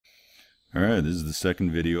Alright, this is the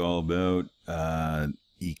second video all about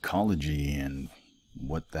ecology and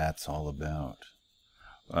what that's all about.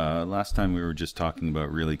 Last time we were just talking about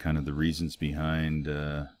really kind of the reasons behind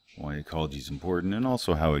why ecology is important, and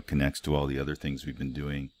also how it connects to all the other things we've been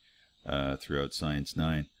doing throughout Science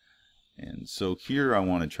 9. And so here I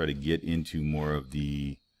want to try to get into more of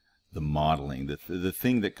the modeling, the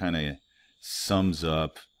thing that kind of sums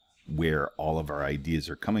up where all of our ideas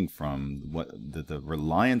are coming from. What the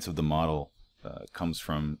reliance of the model comes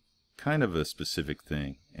from kind of a specific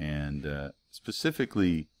thing, and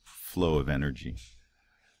specifically flow of energy.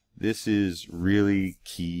 This is really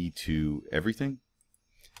key to everything,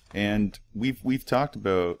 and we've talked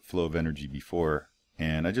about flow of energy before,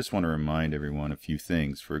 and I just want to remind everyone a few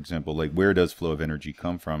things. For example, like, where does flow of energy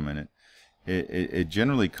come from? And it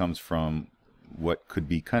generally comes from what could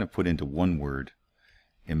be kind of put into one word: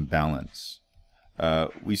 imbalance.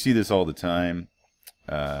 We see this all the time.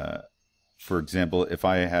 For example, if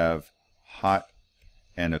I have hot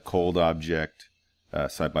and a cold object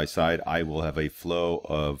side by side, I will have a flow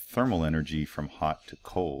of thermal energy from hot to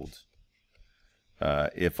cold.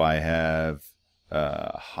 If I have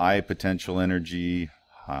high potential energy,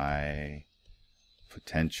 I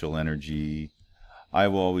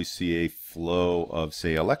will always see a flow of,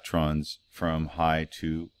 say, electrons from high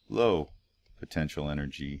to low potential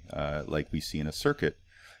energy, like we see in a circuit.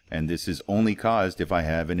 And this is only caused if I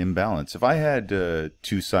have an imbalance. If I had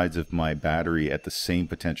two sides of my battery at the same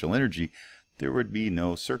potential energy, there would be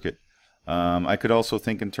no circuit. I could also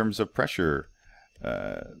think in terms of pressure.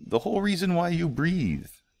 The whole reason why you breathe,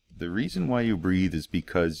 is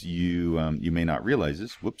because you may not realize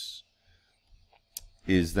this, whoops,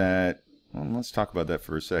 is that, well, let's talk about that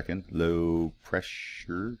for a second. Low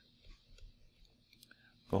pressure.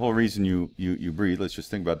 The whole reason you breathe, let's just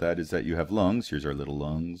think about that, is that you have lungs. Here's our little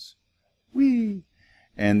lungs. Whee!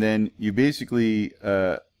 And then you basically,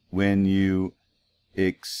 when you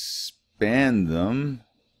expand them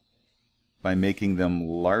by making them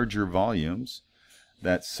larger volumes,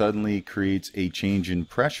 that suddenly creates a change in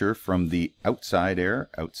pressure from the outside air,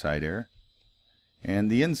 and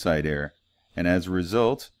the inside air. And as a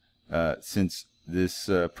result, since this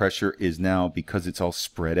pressure is now, because it's all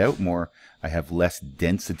spread out more, I have less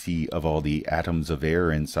density of all the atoms of air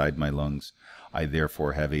inside my lungs. I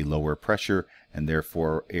therefore have a lower pressure, and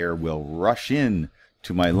therefore air will rush in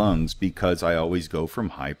to my lungs, because I always go from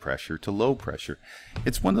high pressure to low pressure.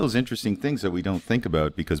 It's one of those interesting things that we don't think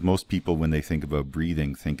about, because most people, when they think about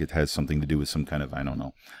breathing, think it has something to do with some kind of, I don't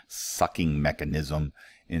know, sucking mechanism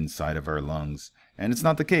inside of our lungs. And it's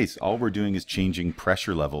not the case. All we're doing is changing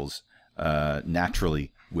pressure levels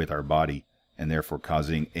naturally with our body, and therefore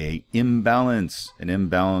causing an imbalance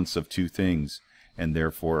of two things, and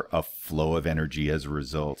therefore a flow of energy as a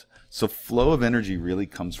result. So flow of energy really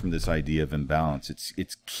comes from this idea of imbalance.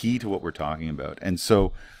 It's key to what we're talking about. And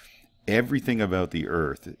so everything about the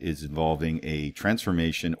earth is involving a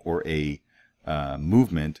transformation or a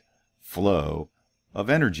movement, flow of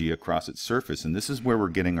energy across its surface, and this is where we're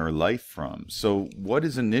getting our life from. So what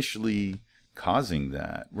is initially causing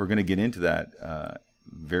that? We're going to get into that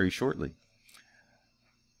very shortly.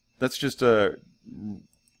 Let's just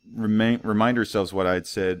remind ourselves what I had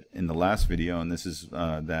said in the last video, and this is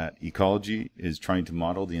that ecology is trying to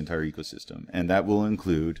model the entire ecosystem, and that will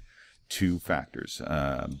include two factors: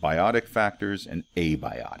 biotic factors and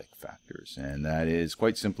abiotic factors. And that is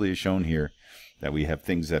quite simply as shown here, that we have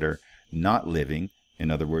things that are not living,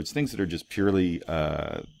 in other words, things that are just purely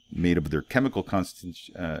made up of their chemical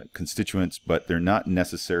constituents, but they're not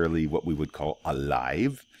necessarily what we would call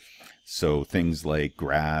alive. So things like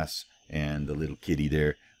grass and the little kitty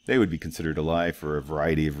there, they would be considered alive for a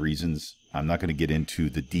variety of reasons. I'm not going to get into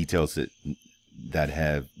the details that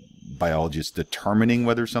have biologists determining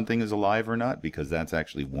whether something is alive or not, because that's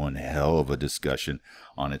actually one hell of a discussion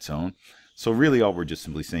on its own. So really all we're just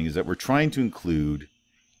simply saying is that we're trying to include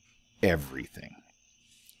everything.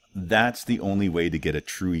 That's the only way to get a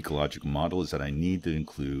true ecological model, is that I need to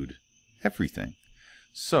include everything.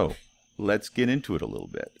 So let's get into it a little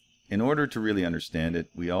bit. In order to really understand it,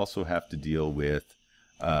 we also have to deal with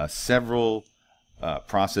several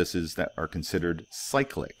processes that are considered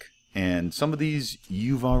cyclic. And some of these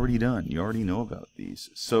you've already done. You already know about these.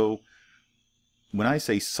 So when I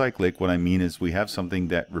say cyclic, what I mean is we have something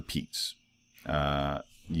that repeats.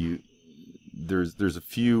 There's a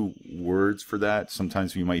few words for that.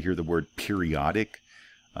 Sometimes you might hear the word periodic,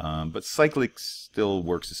 but cyclic still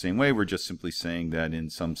works the same way. We're just simply saying that in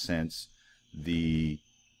some sense,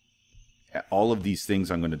 all of these things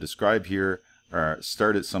I'm going to describe here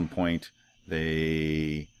start at some point.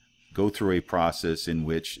 They go through a process in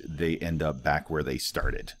which they end up back where they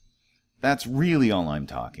started. That's really all I'm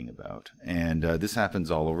talking about. And this happens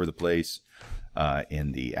all over the place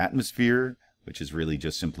in the atmosphere, which is really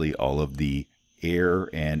just simply all of the air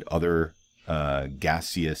and other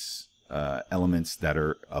gaseous elements that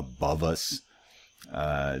are above us.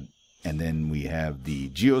 And then we have the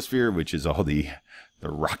geosphere, which is all the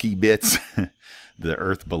rocky bits, the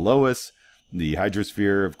earth below us. The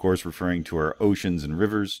hydrosphere, of course, referring to our oceans and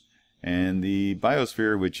rivers. And the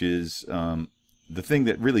biosphere, which is the thing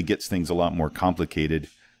that really gets things a lot more complicated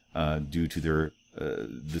due to their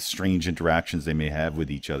the strange interactions they may have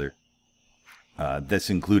with each other. That's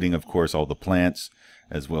including, of course, all the plants,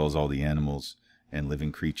 as well as all the animals and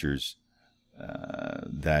living creatures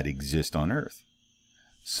that exist on Earth.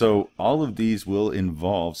 So all of these will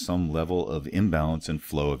involve some level of imbalance and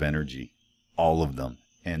flow of energy, all of them.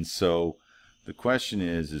 And so the question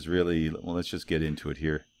is really, well, let's just get into it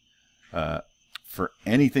here. For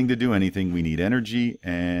anything to do anything, we need energy,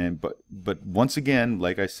 but once again,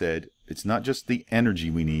 like I said, it's not just the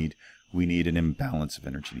energy we need an imbalance of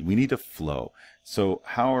energy. We need a flow. So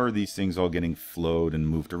how are these things all getting flowed and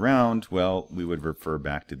moved around? Well, we would refer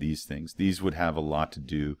back to these things. These would have a lot to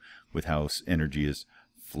do with how energy is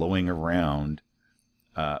flowing around.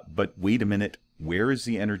 But wait a minute, where is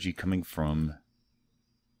the energy coming from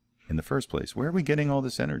in the first place? Where are we getting all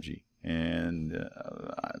this energy? And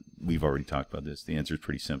we've already talked about this. The answer is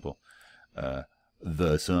pretty simple.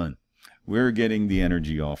 The sun. We're getting the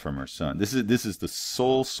energy all from our sun. This is the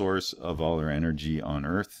sole source of all our energy on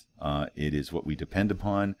Earth. It is what we depend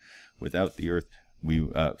upon. Without the Earth,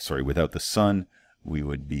 without the sun, we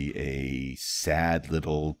would be a sad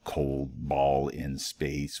little cold ball in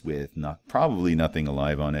space with probably nothing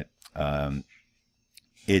alive on it. I'm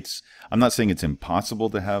not saying it's impossible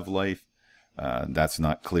to have life. That's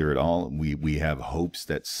not clear at all. We have hopes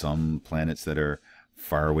that some planets that are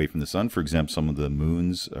far away from the sun, for example, some of the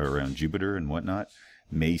moons around Jupiter and whatnot,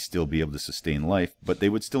 may still be able to sustain life, but they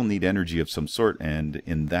would still need energy of some sort. And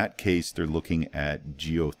in that case, they're looking at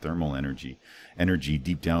geothermal energy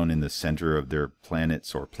deep down in the center of their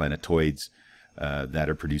planets or planetoids that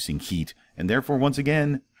are producing heat. And therefore, once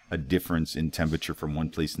again, a difference in temperature from one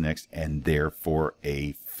place to the next, and therefore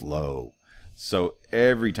a flow. So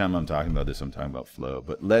every time I'm talking about this, I'm talking about flow.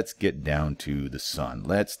 But let's get down to the sun.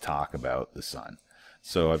 Let's talk about the sun.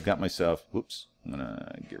 So I've got myself, whoops, I'm going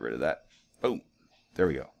to get rid of that. Boom. There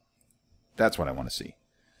we go. That's what I want to see.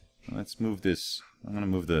 Let's move this. I'm going to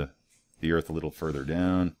move the Earth a little further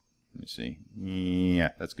down. Let me see. Yeah,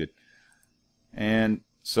 that's good. And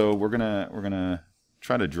so we're gonna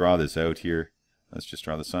try to draw this out here. Let's just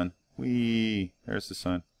draw the sun. There's the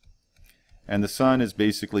sun. And the sun is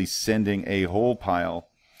basically sending a whole pile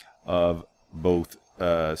of both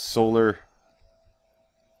solar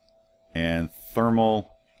and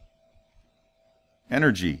thermal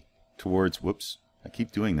energy towards, whoops, I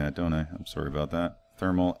keep doing that, don't I? I'm sorry about that.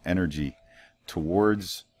 Thermal energy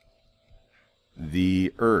towards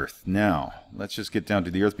the Earth. Now, let's just get down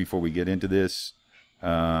to the Earth before we get into this.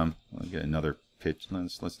 I'll get another pitch.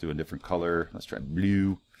 Let's do a different color. Let's try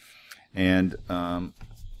blue. And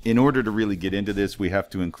in order to really get into this, we have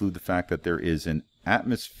to include the fact that there is an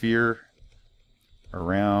atmosphere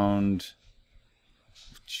around...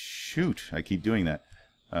 Shoot, I keep doing that.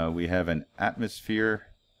 We have an atmosphere,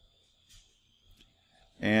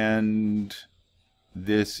 and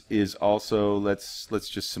this is also, let's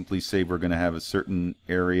just simply say we're going to have a certain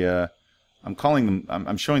area. I'm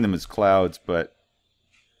showing them as clouds, but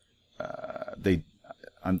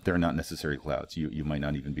they're not necessarily clouds. You might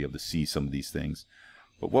not even be able to see some of these things.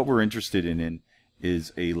 But what we're interested in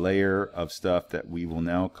is a layer of stuff that we will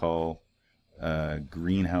now call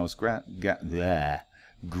greenhouse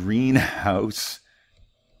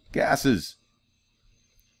gases.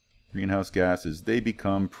 Greenhouse gases, they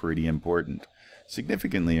become pretty important,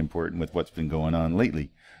 significantly important with what's been going on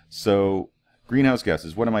lately. So greenhouse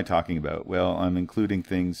gases, what am I talking about? Well, I'm including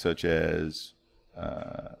things such as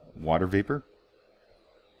water vapor,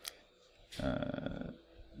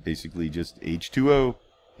 basically just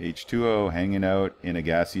H2O hanging out in a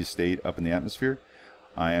gaseous state up in the atmosphere.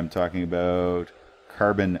 I am talking about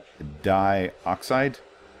carbon dioxide.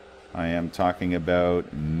 I am talking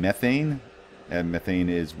about methane, and methane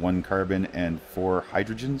is 1 carbon and 4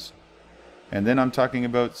 hydrogens. And then I'm talking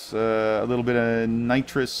about a little bit of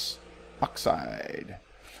nitrous oxide.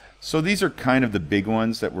 So these are kind of the big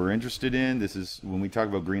ones that we're interested in. This is when we talk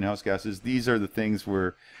about greenhouse gases. These are the things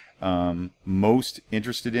we're most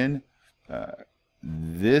interested in.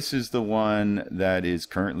 This is the one that is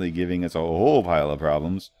currently giving us a whole pile of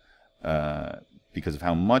problems because of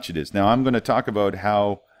how much it is. Now I'm going to talk about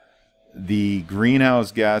how the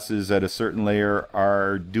greenhouse gases at a certain layer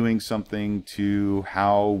are doing something to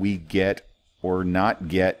how we get or not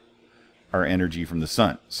get our energy from the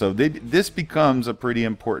sun. So this becomes a pretty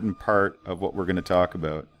important part of what we're going to talk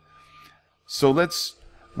about. So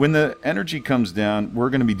when the energy comes down, we're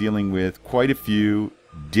going to be dealing with quite a few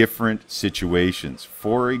different situations.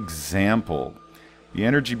 For example, the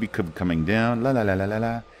energy coming down,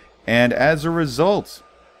 and as a result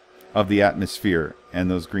of the atmosphere and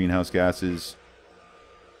those greenhouse gases,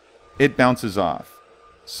 it bounces off.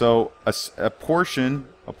 So a portion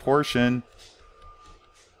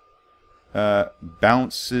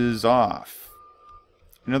bounces off.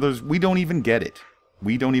 In other words, we don't even get it.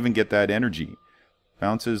 We don't even get that energy.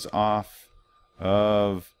 Bounces off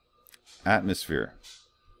of atmosphere.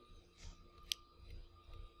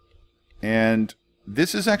 And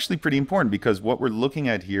this is actually pretty important, because what we're looking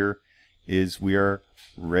at here is we are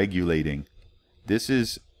regulating. This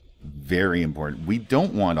is very important. We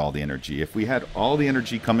don't want all the energy. If we had all the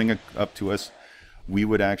energy coming up to us, we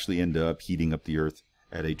would actually end up heating up the earth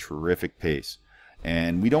at a terrific pace.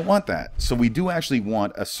 And we don't want that. So we do actually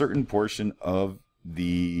want a certain portion of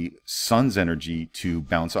the sun's energy to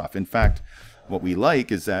bounce off. In fact, what we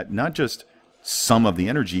like is that not just some of the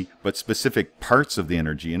energy, but specific parts of the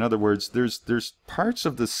energy. In other words, there's parts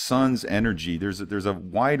of the sun's energy. There's a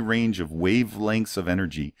wide range of wavelengths of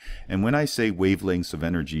energy. And when I say wavelengths of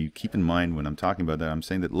energy, keep in mind when I'm talking about that, I'm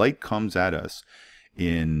saying that light comes at us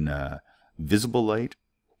in visible light,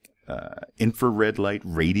 infrared light,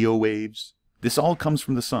 radio waves. This all comes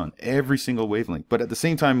from the sun, every single wavelength. But at the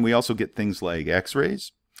same time, we also get things like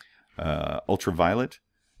X-rays, ultraviolet,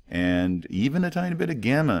 and even a tiny bit of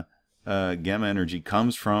gamma. Gamma energy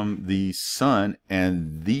comes from the sun,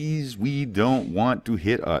 and these we don't want to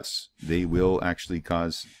hit us. They will actually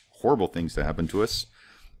cause horrible things to happen to us.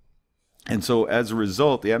 And so as a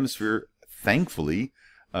result, the atmosphere, thankfully,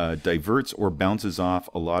 diverts or bounces off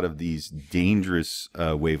a lot of these dangerous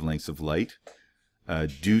wavelengths of light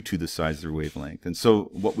due to the size of their wavelength. And so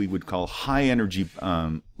what we would call high energy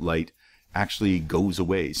light actually goes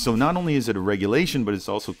away. So not only is it a regulation, but it's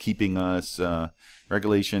also keeping us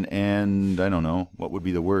regulation, and I don't know what would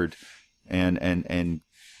be the word, and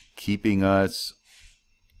keeping us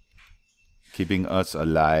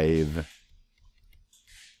alive.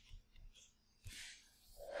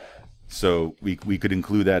 So we could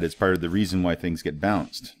include that as part of the reason why things get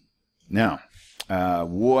bounced. Now,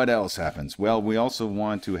 what else happens? Well, we also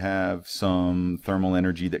want to have some thermal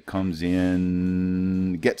energy that comes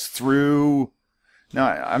in, gets through. Now,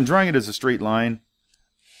 I'm drawing it as a straight line.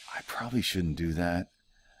 I probably shouldn't do that.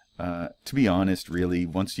 To be honest, really,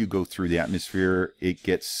 once you go through the atmosphere, it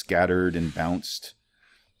gets scattered and bounced.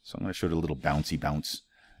 So I'm going to show it a little bouncy bounce.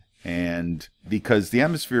 And because the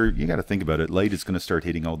atmosphere, you got to think about it, light is going to start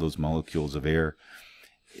hitting all those molecules of air.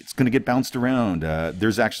 It's going to get bounced around.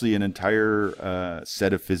 There's actually an entire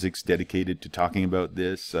set of physics dedicated to talking about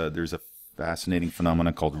this. There's a fascinating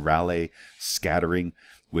phenomenon called Rayleigh scattering,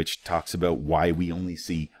 which talks about why we only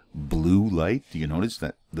see blue light. Do you notice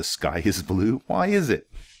that the sky is blue? Why is it?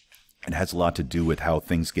 It has a lot to do with how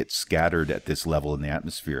things get scattered at this level in the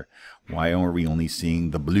atmosphere. Why are we only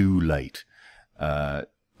seeing the blue light?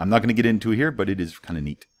 I'm not going to get into it here, but it is kind of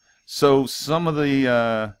neat. So some of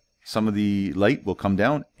the light will come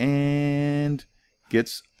down and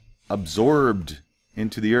gets absorbed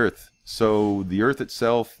into the earth. So the earth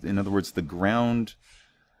itself, in other words, the ground,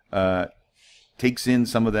 takes in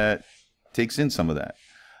some of that.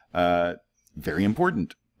 Very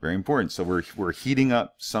important. Very important. So we're heating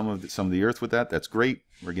up some of the earth with that. That's great.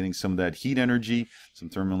 We're getting some of that heat energy, some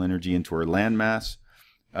thermal energy into our landmass.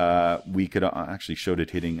 We could actually showed it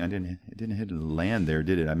hitting. It didn't hit land there,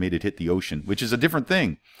 did it? I made it hit the ocean, which is a different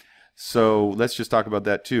thing. So let's just talk about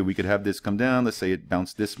that too. We could have this come down. Let's say it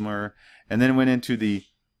bounced this more, and then it went into the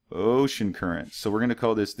ocean current. So we're going to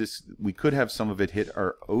call this. We could have some of it hit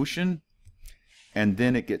our ocean, and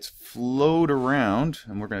then it gets flowed around,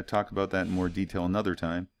 and we're going to talk about that in more detail another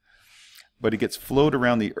time. But it gets flowed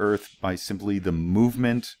around the earth by simply the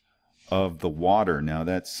movement of the water. Now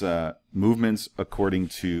that's movements according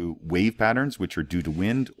to wave patterns, which are due to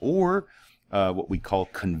wind, or what we call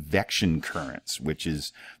convection currents, which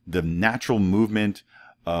is the natural movement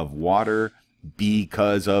of water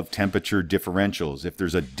because of temperature differentials. If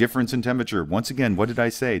there's a difference in temperature, once again, what did I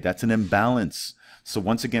say? That's an imbalance. So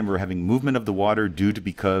once again, we're having movement of the water due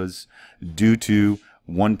to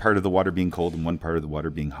one part of the water being cold and one part of the water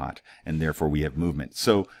being hot, and therefore we have movement.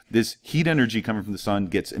 So this heat energy coming from the sun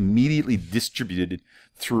gets immediately distributed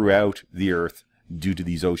throughout the earth due to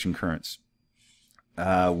these ocean currents.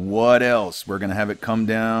 What else? We're going to have it come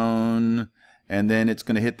down and then it's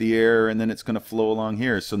going to hit the air, and then it's going to flow along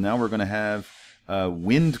here. So now we're going to have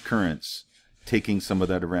wind currents taking some of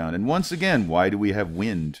that around. And once again, why do we have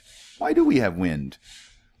wind? Why do we have wind?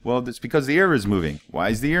 Well, it's because the air is moving. Why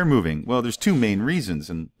is the air moving? Well, there's two main reasons,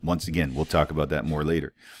 and once again, we'll talk about that more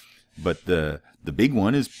later. But the big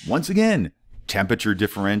one is, once again, temperature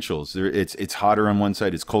differentials. It's hotter on one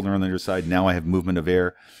side, it's colder on the other side. Now I have movement of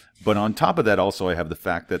air. But on top of that, also I have the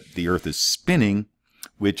fact that the Earth is spinning,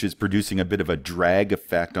 which is producing a bit of a drag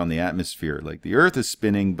effect on the atmosphere. Like the Earth is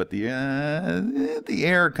spinning, but the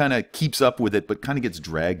air kind of keeps up with it, but kind of gets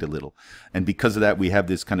dragged a little. And because of that, we have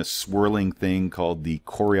this kind of swirling thing called the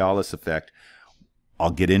Coriolis effect.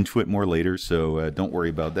 I'll get into it more later, so don't worry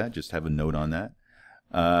about that. Just have a note on that.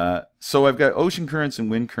 So I've got ocean currents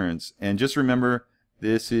and wind currents. And just remember,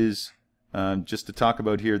 this is, just to talk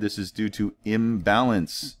about here, this is due to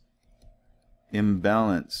imbalance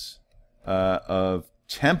of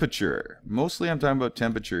temperature. Mostly I'm talking about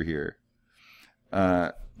temperature here,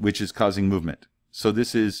 which is causing movement. So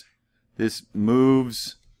this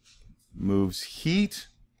moves heat,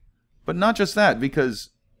 but not just that, because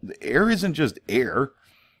the air isn't just air.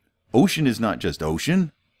 Ocean is not just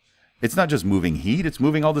ocean. It's not just moving heat, it's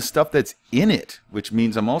moving all the stuff that's in it, which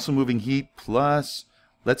means I'm also moving heat plus,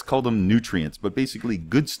 let's call them nutrients, but basically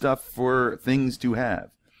good stuff for things to have.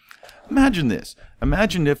 Imagine this.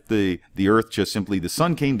 Imagine if the Earth just simply, the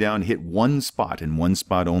sun came down, hit one spot and one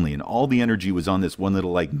spot only, and all the energy was on this one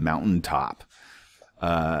little like mountain top.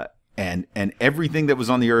 And everything that was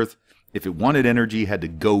on the Earth, if it wanted energy, had to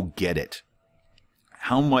go get it.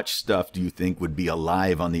 How much stuff do you think would be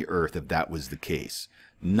alive on the Earth if that was the case?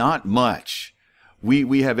 Not much.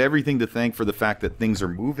 We have everything to thank for the fact that things are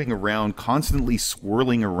moving around, constantly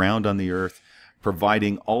swirling around on the Earth,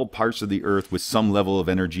 providing all parts of the Earth with some level of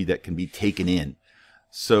energy that can be taken in.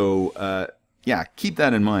 So, yeah, keep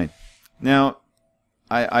that in mind. Now,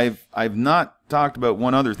 I've not talked about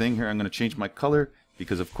one other thing here. I'm going to change my color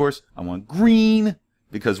because, of course, I want green.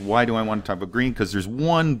 Because why do I want to talk about green? Because there's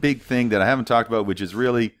one big thing that I haven't talked about, which is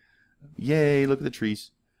really, yay, look at the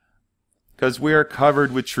trees. Because we are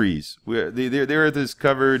covered with trees. The Earth is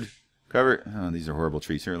covered. Oh, these are horrible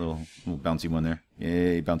trees. Here, a little bouncy one there.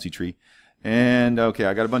 Yay, bouncy tree. And okay,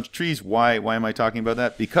 I got a bunch of trees. Why am I talking about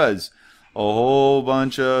that? Because a whole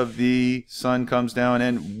bunch of the sun comes down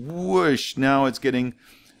and whoosh, now it's getting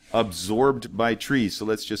absorbed by trees. So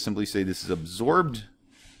let's just simply say this is absorbed.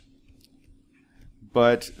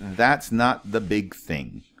 But that's not the big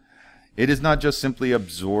thing. It is not just simply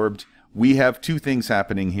absorbed. We have two things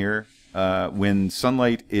happening here. When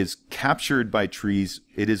sunlight is captured by trees,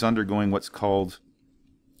 it is undergoing what's called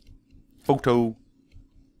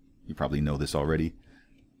you probably know this already,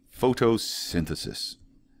 photosynthesis.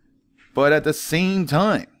 But at the same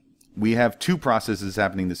time, we have two processes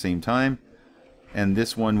happening at the same time, and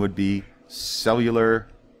this one would be cellular,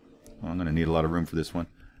 I'm going to need a lot of room for this one,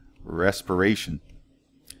 respiration.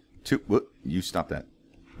 You stop that.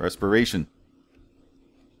 Respiration.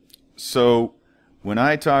 So, when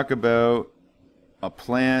I talk about a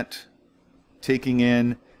plant taking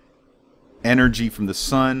in energy from the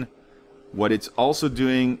sun, what it's also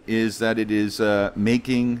doing is that it is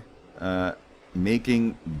making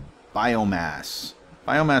biomass.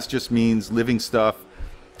 Biomass just means living stuff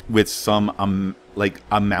with some like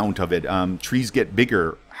amount of it. Trees get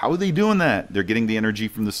bigger. How are they doing that? They're getting the energy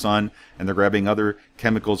from the sun, and they're grabbing other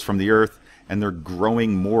chemicals from the earth, and they're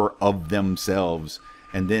growing more of themselves.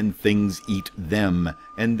 And then things eat them,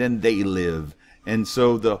 and then they live. And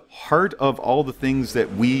so the heart of all the things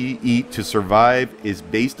that we eat to survive is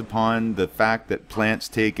based upon the fact that plants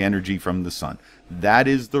take energy from the sun. That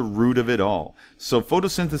is the root of it all. So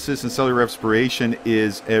photosynthesis and cellular respiration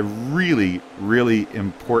is a really, really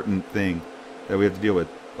important thing that we have to deal with.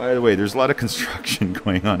 By the way, there's a lot of construction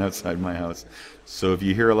going on outside my house. So if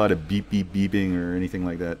you hear a lot of beep, beep, beeping or anything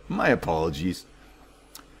like that, my apologies.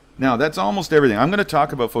 Now, that's almost everything. I'm going to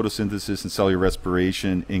talk about photosynthesis and cellular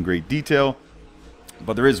respiration in great detail.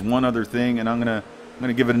 But there is one other thing, and I'm gonna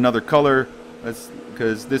give it another color. That's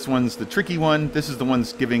because this one's the tricky one. This is the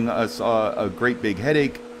one's giving us a great big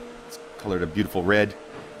headache. It's colored a beautiful red.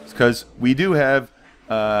 It's because we do have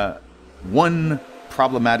one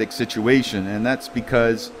problematic situation, and that's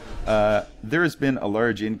because there has been a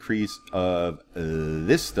large increase of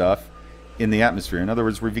this stuff in the atmosphere. In other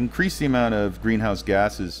words, we've increased the amount of greenhouse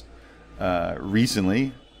gases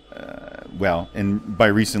recently. Well, and by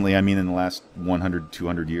recently I mean in the last 100,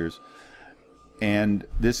 200 years. And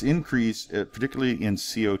this increase, particularly in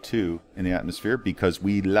CO2 in the atmosphere, because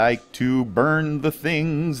we like to burn the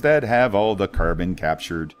things that have all the carbon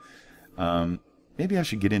captured. Maybe I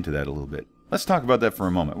should get into that a little bit. let's talk about that for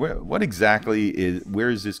a moment. What exactly is, where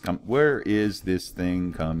is this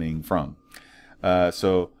thing coming from? A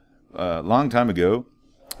long time ago,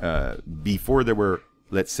 before there were,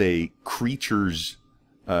 let's say, creatures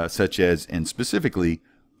such as, and specifically,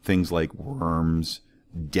 things like worms,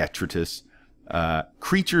 detritus,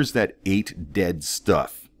 creatures that ate dead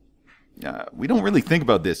stuff. We don't really think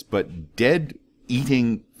about this, but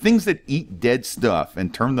things that eat dead stuff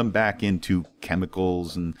and turn them back into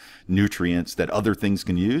chemicals and nutrients that other things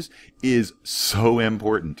can use is so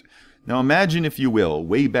important. Now imagine, if you will,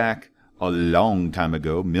 way back a long time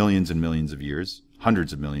ago, millions and millions of years,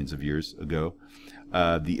 hundreds of millions of years ago,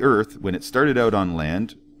 the Earth, when it started out on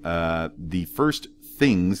land, the first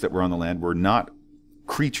things that were on the land were not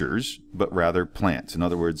creatures, but rather plants. In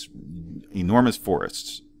other words, enormous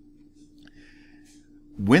forests.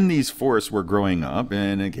 When these forests were growing up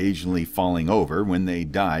and occasionally falling over, when they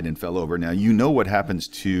died and fell over, now you know what happens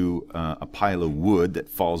to a pile of wood that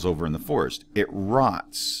falls over in the forest. It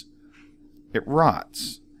rots. It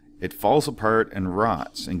rots. It falls apart and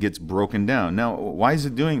rots and gets broken down. Now, why is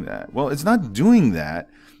it doing that? Well, it's not doing that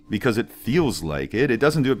because it feels like it. It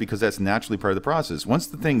doesn't do it because that's naturally part of the process. Once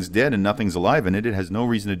the thing's dead and nothing's alive in it, it has no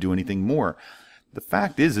reason to do anything more. The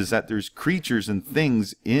fact is that there's creatures and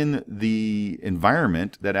things in the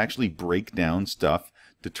environment that actually break down stuff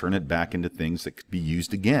to turn it back into things that could be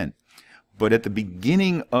used again. But at the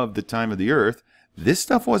beginning of the time of the Earth, this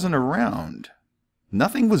stuff wasn't around.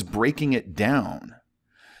 Nothing was breaking it down.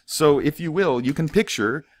 So, if you will, you can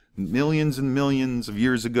picture millions and millions of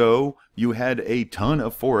years ago, you had a ton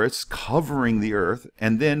of forests covering the Earth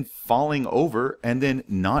and then falling over and then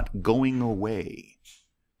not going away.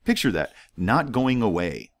 Picture that, not going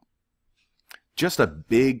away. Just a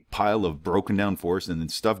big pile of broken down forests and then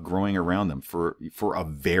stuff growing around them for a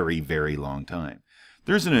very, very long time.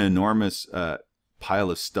 There's an enormous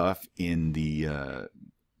pile of stuff in the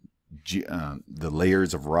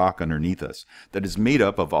layers of rock underneath us that is made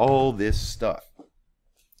up of all this stuff.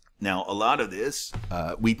 Now, a lot of this,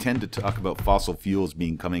 we tend to talk about fossil fuels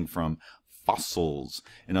coming from fossils.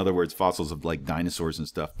 In other words, fossils of like dinosaurs and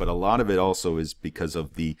stuff. But a lot of it also is because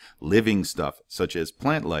of the living stuff, such as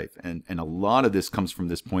plant life. And a lot of this comes from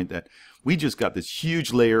this point that we just got this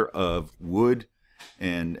huge layer of wood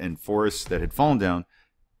and forests that had fallen down.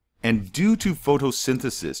 And due to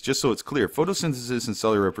photosynthesis, just so it's clear, photosynthesis and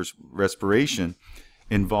cellular respiration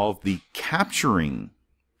involve the capturing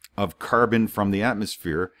of carbon from the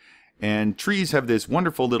atmosphere. And trees have this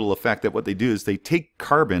wonderful little effect that what they do is they take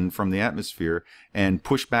carbon from the atmosphere and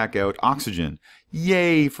push back out oxygen.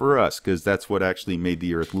 Yay for us, because that's what actually made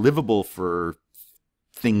the Earth livable for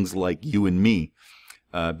things like you and me.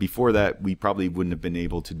 Before that, we probably wouldn't have been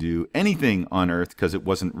able to do anything on Earth because it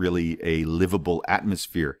wasn't really a livable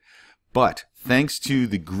atmosphere. But thanks to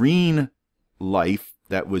the green life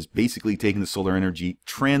that was basically taking the solar energy,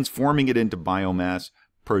 transforming it into biomass,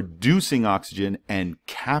 producing oxygen and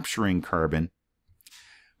capturing carbon,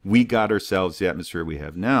 we got ourselves the atmosphere we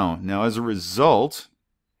have now. Now, as a result,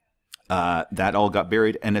 that all got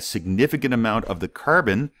buried, and a significant amount of the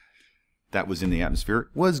carbon that was in the atmosphere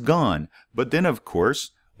was gone. But then, of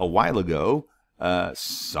course, a while ago,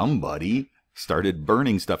 somebody started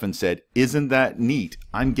burning stuff and said, isn't that neat?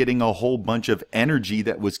 I'm getting a whole bunch of energy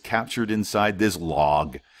that was captured inside this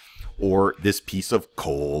log or this piece of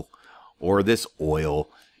coal or this oil.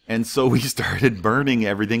 And so we started burning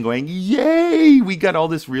everything, going, yay, we got all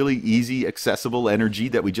this really easy, accessible energy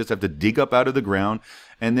that we just have to dig up out of the ground.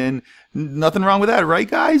 And then nothing wrong with that, right,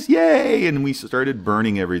 guys? Yay! And we started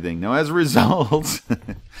burning everything. Now, as a result,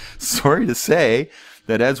 sorry to say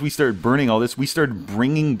that as we started burning all this, we started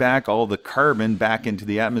bringing back all the carbon back into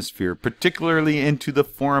the atmosphere, particularly into the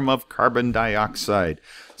form of carbon dioxide.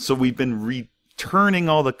 So we've been returning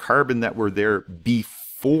all the carbon that were there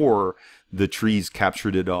before the trees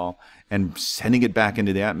captured it all and sending it back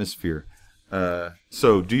into the atmosphere.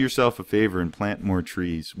 So do yourself a favor and plant more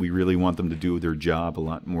trees. We really want them to do their job a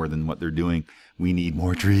lot more than what they're doing. We need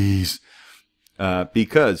more trees.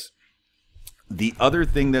 Because the other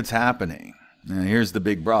thing that's happening, and here's the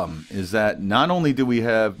big problem, is that not only do we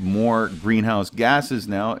have more greenhouse gases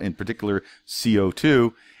now, in particular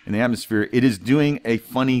CO2, in the atmosphere, it is doing a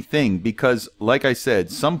funny thing because, like I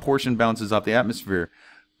said, some portion bounces off the atmosphere,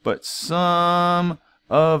 but some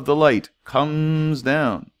of the light comes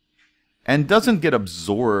down and doesn't get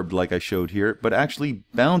absorbed like I showed here, but actually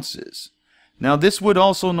bounces. Now, this would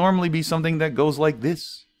also normally be something that goes like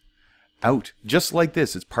this, out, just like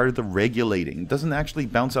this. It's part of the regulating. It doesn't actually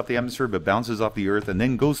bounce off the atmosphere, but bounces off the Earth and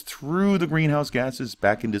then goes through the greenhouse gases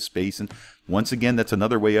back into space. And once again, that's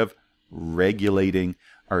another way of regulating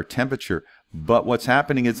our temperature. But what's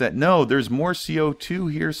happening is that, no, there's more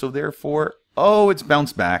CO2 here, so therefore, oh, it's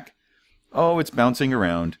bounced back. Oh, it's bouncing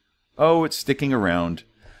around. Oh, it's sticking around.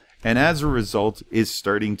 And as a result, is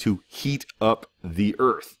starting to heat up the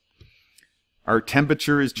Earth. Our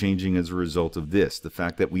temperature is changing as a result of this. The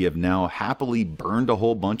fact that we have now happily burned a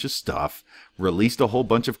whole bunch of stuff, released a whole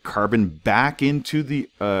bunch of carbon back into the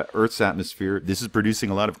Earth's atmosphere. This is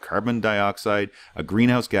producing a lot of carbon dioxide, a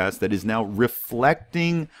greenhouse gas that is now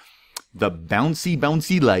reflecting the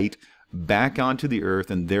bouncy light back onto the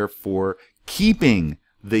Earth, and therefore keeping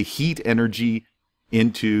the heat energy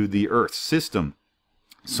into the Earth's system.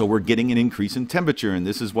 So we're getting an increase in temperature, and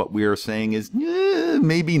this is what we are saying is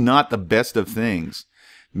maybe not the best of things.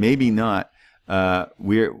 Maybe not.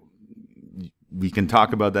 We can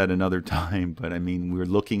talk about that another time, but I mean, we're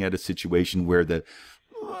looking at a situation where the,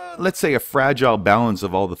 let's say, a fragile balance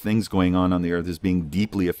of all the things going on the Earth is being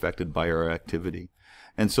deeply affected by our activity.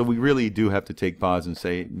 And so we really do have to take pause and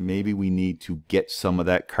say, maybe we need to get some of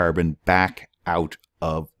that carbon back out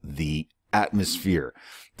of the atmosphere.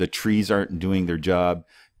 The trees aren't doing their job.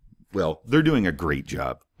 Well, they're doing a great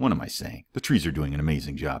job. What am I saying? The trees are doing an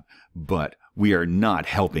amazing job. But we are not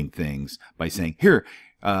helping things by saying, here,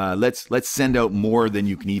 let's send out more than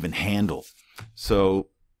you can even handle. So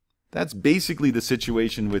that's basically the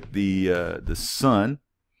situation with the sun.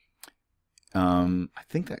 I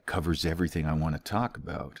think that covers everything I want to talk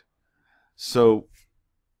about. So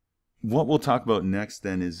what we'll talk about next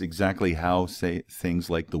then is exactly how, say, things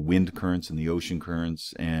like the wind currents and the ocean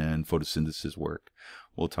currents and photosynthesis work.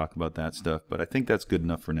 We'll talk about that stuff, but I think that's good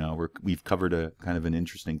enough for now. We've covered a kind of an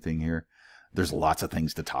interesting thing here. There's lots of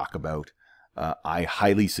things to talk about. I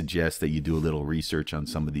highly suggest that you do a little research on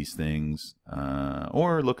some of these things,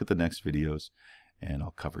 or look at the next videos, and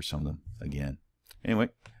I'll cover some of them again. Anyway,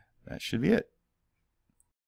 that should be it.